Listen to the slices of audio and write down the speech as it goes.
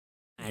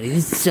almighty,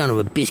 this son of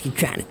a biscuit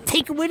trying to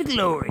take away the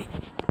glory.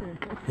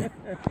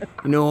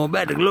 You know all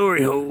about the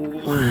glory hole.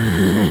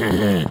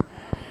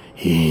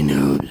 He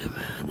knows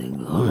about the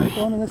glory.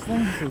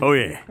 Oh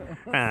yeah.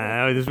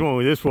 This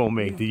won't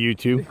make the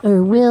YouTube.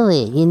 Or will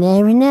it? You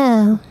never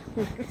know.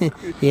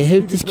 You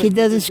hope this kid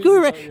doesn't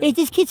score right. If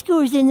this kid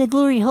scores, then the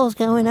glory hole's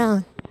going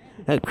on.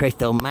 Oh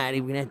Christ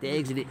almighty, we're gonna have to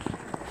exit it.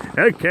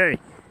 Okay.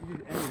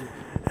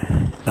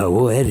 Oh,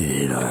 we'll edit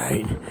it,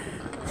 alright.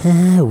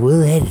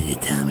 We'll edit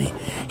it, Tommy.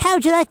 How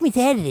would you like me to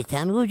edit it,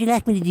 Tommy? What would you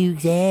like me to do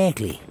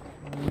exactly?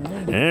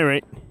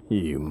 Alright.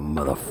 You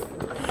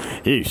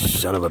you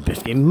son of a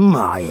biscuit.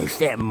 Myers,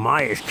 that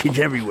Myers kid's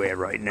everywhere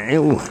right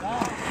now.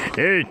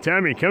 Hey,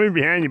 Tommy, coming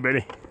behind you,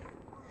 buddy.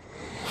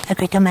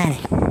 Okay, Tommy.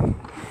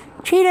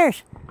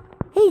 Cheaters!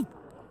 He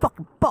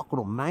fucking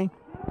buckled him, man.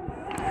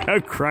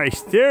 Oh,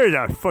 Christ, there's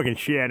a fucking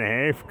shit and a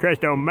half.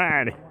 Christ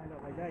almighty.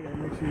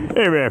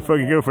 Hey, man,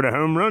 fucking go for the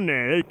home run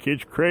there. That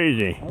kid's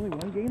crazy.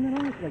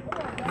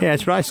 Yeah,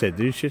 that's what I said,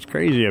 dude. Shit's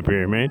crazy up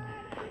here, man.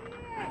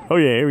 Oh,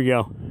 yeah, here we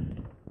go.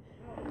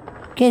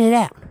 Get it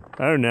out.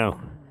 Oh, no.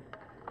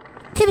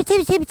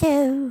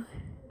 Tippy-toe.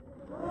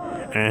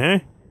 Uh-huh.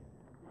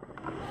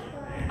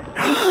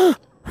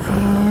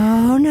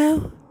 Oh,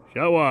 no.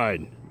 Shot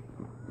wide.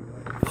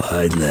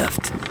 Wide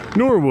left.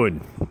 Norwood.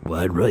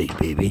 Wide right,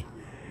 baby.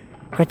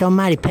 Christ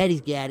almighty,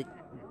 Petty's got it.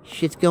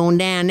 Shit's going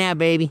down now,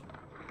 baby.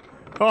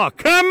 Oh,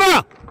 come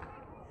on!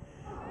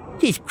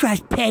 Jesus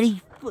Christ,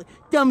 Petty.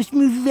 Dumbest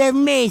move you've ever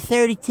made,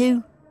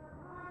 32.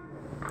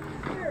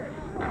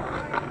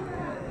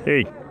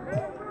 Hey.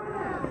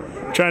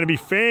 Trying to be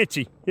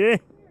fancy, yeah?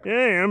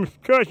 Yeah, I'm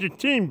across your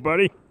team,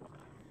 buddy.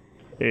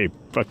 Hey,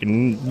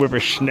 fucking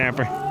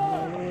whippersnapper.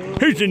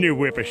 Who's the new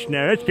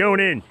whippersnapper? That's going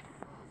in.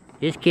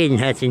 Just kidding,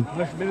 Hudson.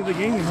 Last bit of the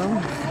game,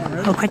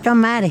 huh? Oh, Christ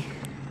almighty.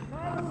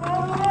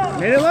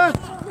 Made it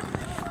left.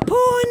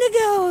 Pulling the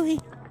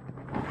goalie.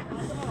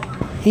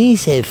 He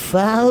said,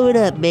 follow it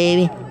up,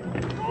 baby.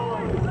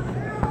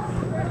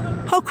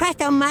 Oh,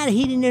 Christ almighty,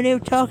 he didn't know they were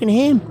talking to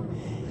him.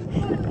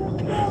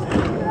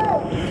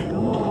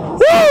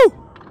 Woo!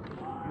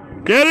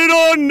 Get it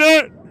on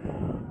net!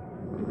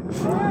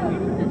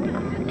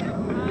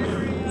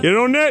 Get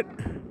on net!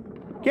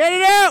 Get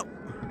it out!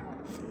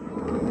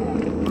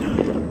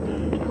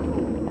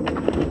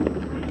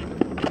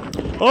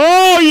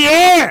 Oh,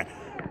 yeah!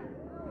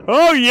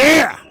 Oh,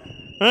 yeah!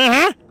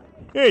 Uh-huh.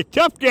 Hey,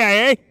 tough guy,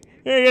 eh?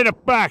 Hey, in the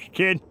box,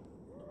 kid.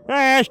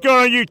 Hey, let's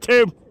go on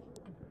YouTube.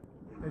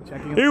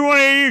 You want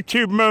a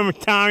YouTube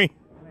moment, Tommy?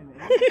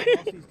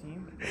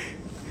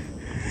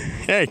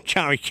 Hey,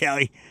 Tommy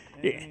Kelly.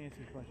 Yeah.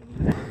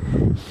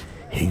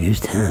 Here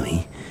goes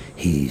Tommy.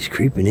 He's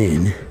creeping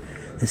in.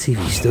 Let's see if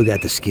he's still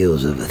got the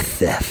skills of a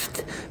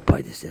theft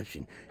by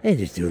deception. Hey,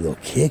 just do a little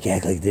kick,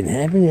 act like it didn't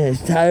happen.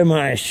 Just tie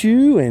my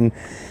shoe, and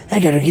I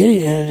gotta get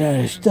it.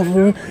 And stuff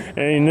it.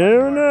 Hey,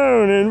 never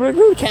know. And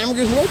camera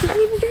goes.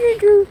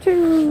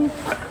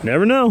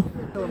 Never know.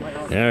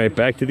 All right,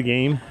 back to the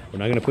game. We're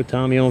not gonna put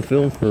Tommy on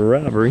film for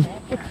robbery.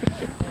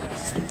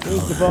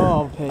 Take the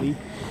ball, Petty.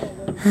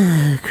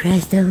 Oh,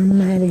 Christ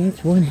almighty,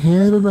 that's one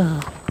hell of a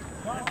ball.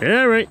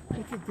 All right.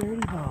 It's a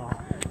dirty ball.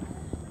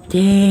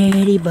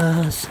 Dirty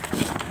balls.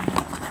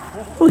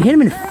 Oh, hit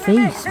him in the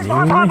face,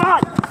 man.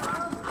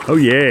 Oh,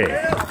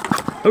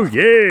 yeah. Oh,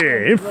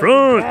 yeah. In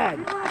front.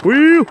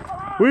 Wheel.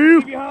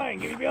 Get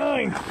behind. Get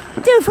behind.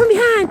 Do it from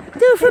behind.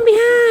 Do it from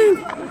behind.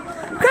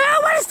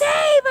 Girl, what a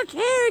save by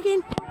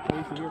Kerrigan. I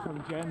used to hear from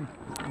Jen.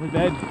 We're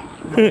dead.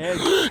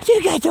 You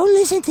guys don't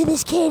listen to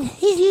this kid.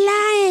 He's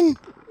lying.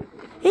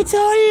 It's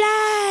all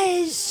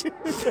lies.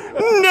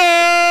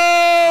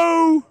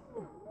 No!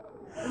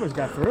 Almost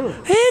got through.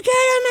 Hey,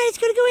 God, it's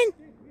gonna go in.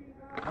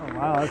 Oh,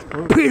 wow, that's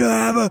cool. Peter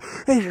Hammer,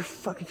 there's a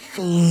fucking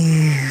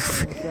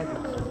thief.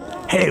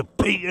 Hey,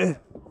 Peter,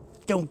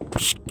 don't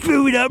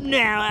screw it up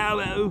now,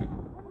 Albo.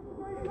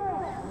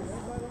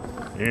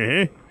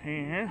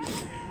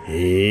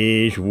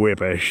 These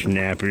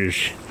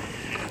whippersnappers.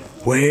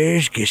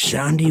 Where's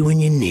Gasandi when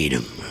you need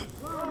him?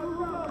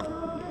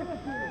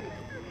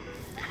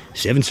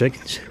 7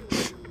 seconds.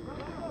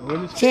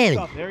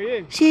 7, There he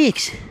is.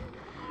 6,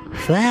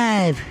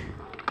 5,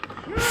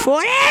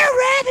 4.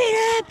 Wrap it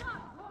up.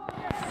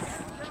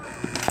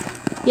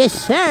 Yes,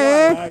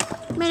 sir.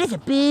 Man, that's a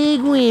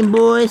big win,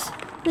 boys.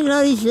 Look at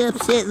all these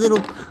upset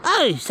little...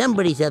 Oh,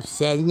 somebody's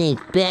upset. His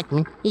name's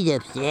Beckman. He's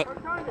upset.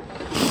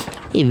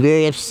 He's a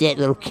very upset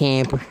little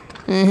camper.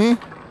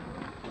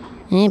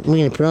 Yep, we're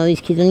gonna put all these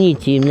kids on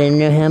YouTube and let them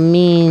know how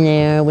mean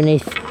they are when they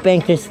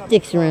spank their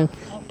sticks around.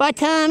 Bye,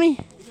 Tommy. You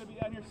gonna be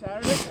down here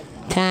Saturday?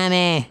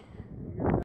 Tommy.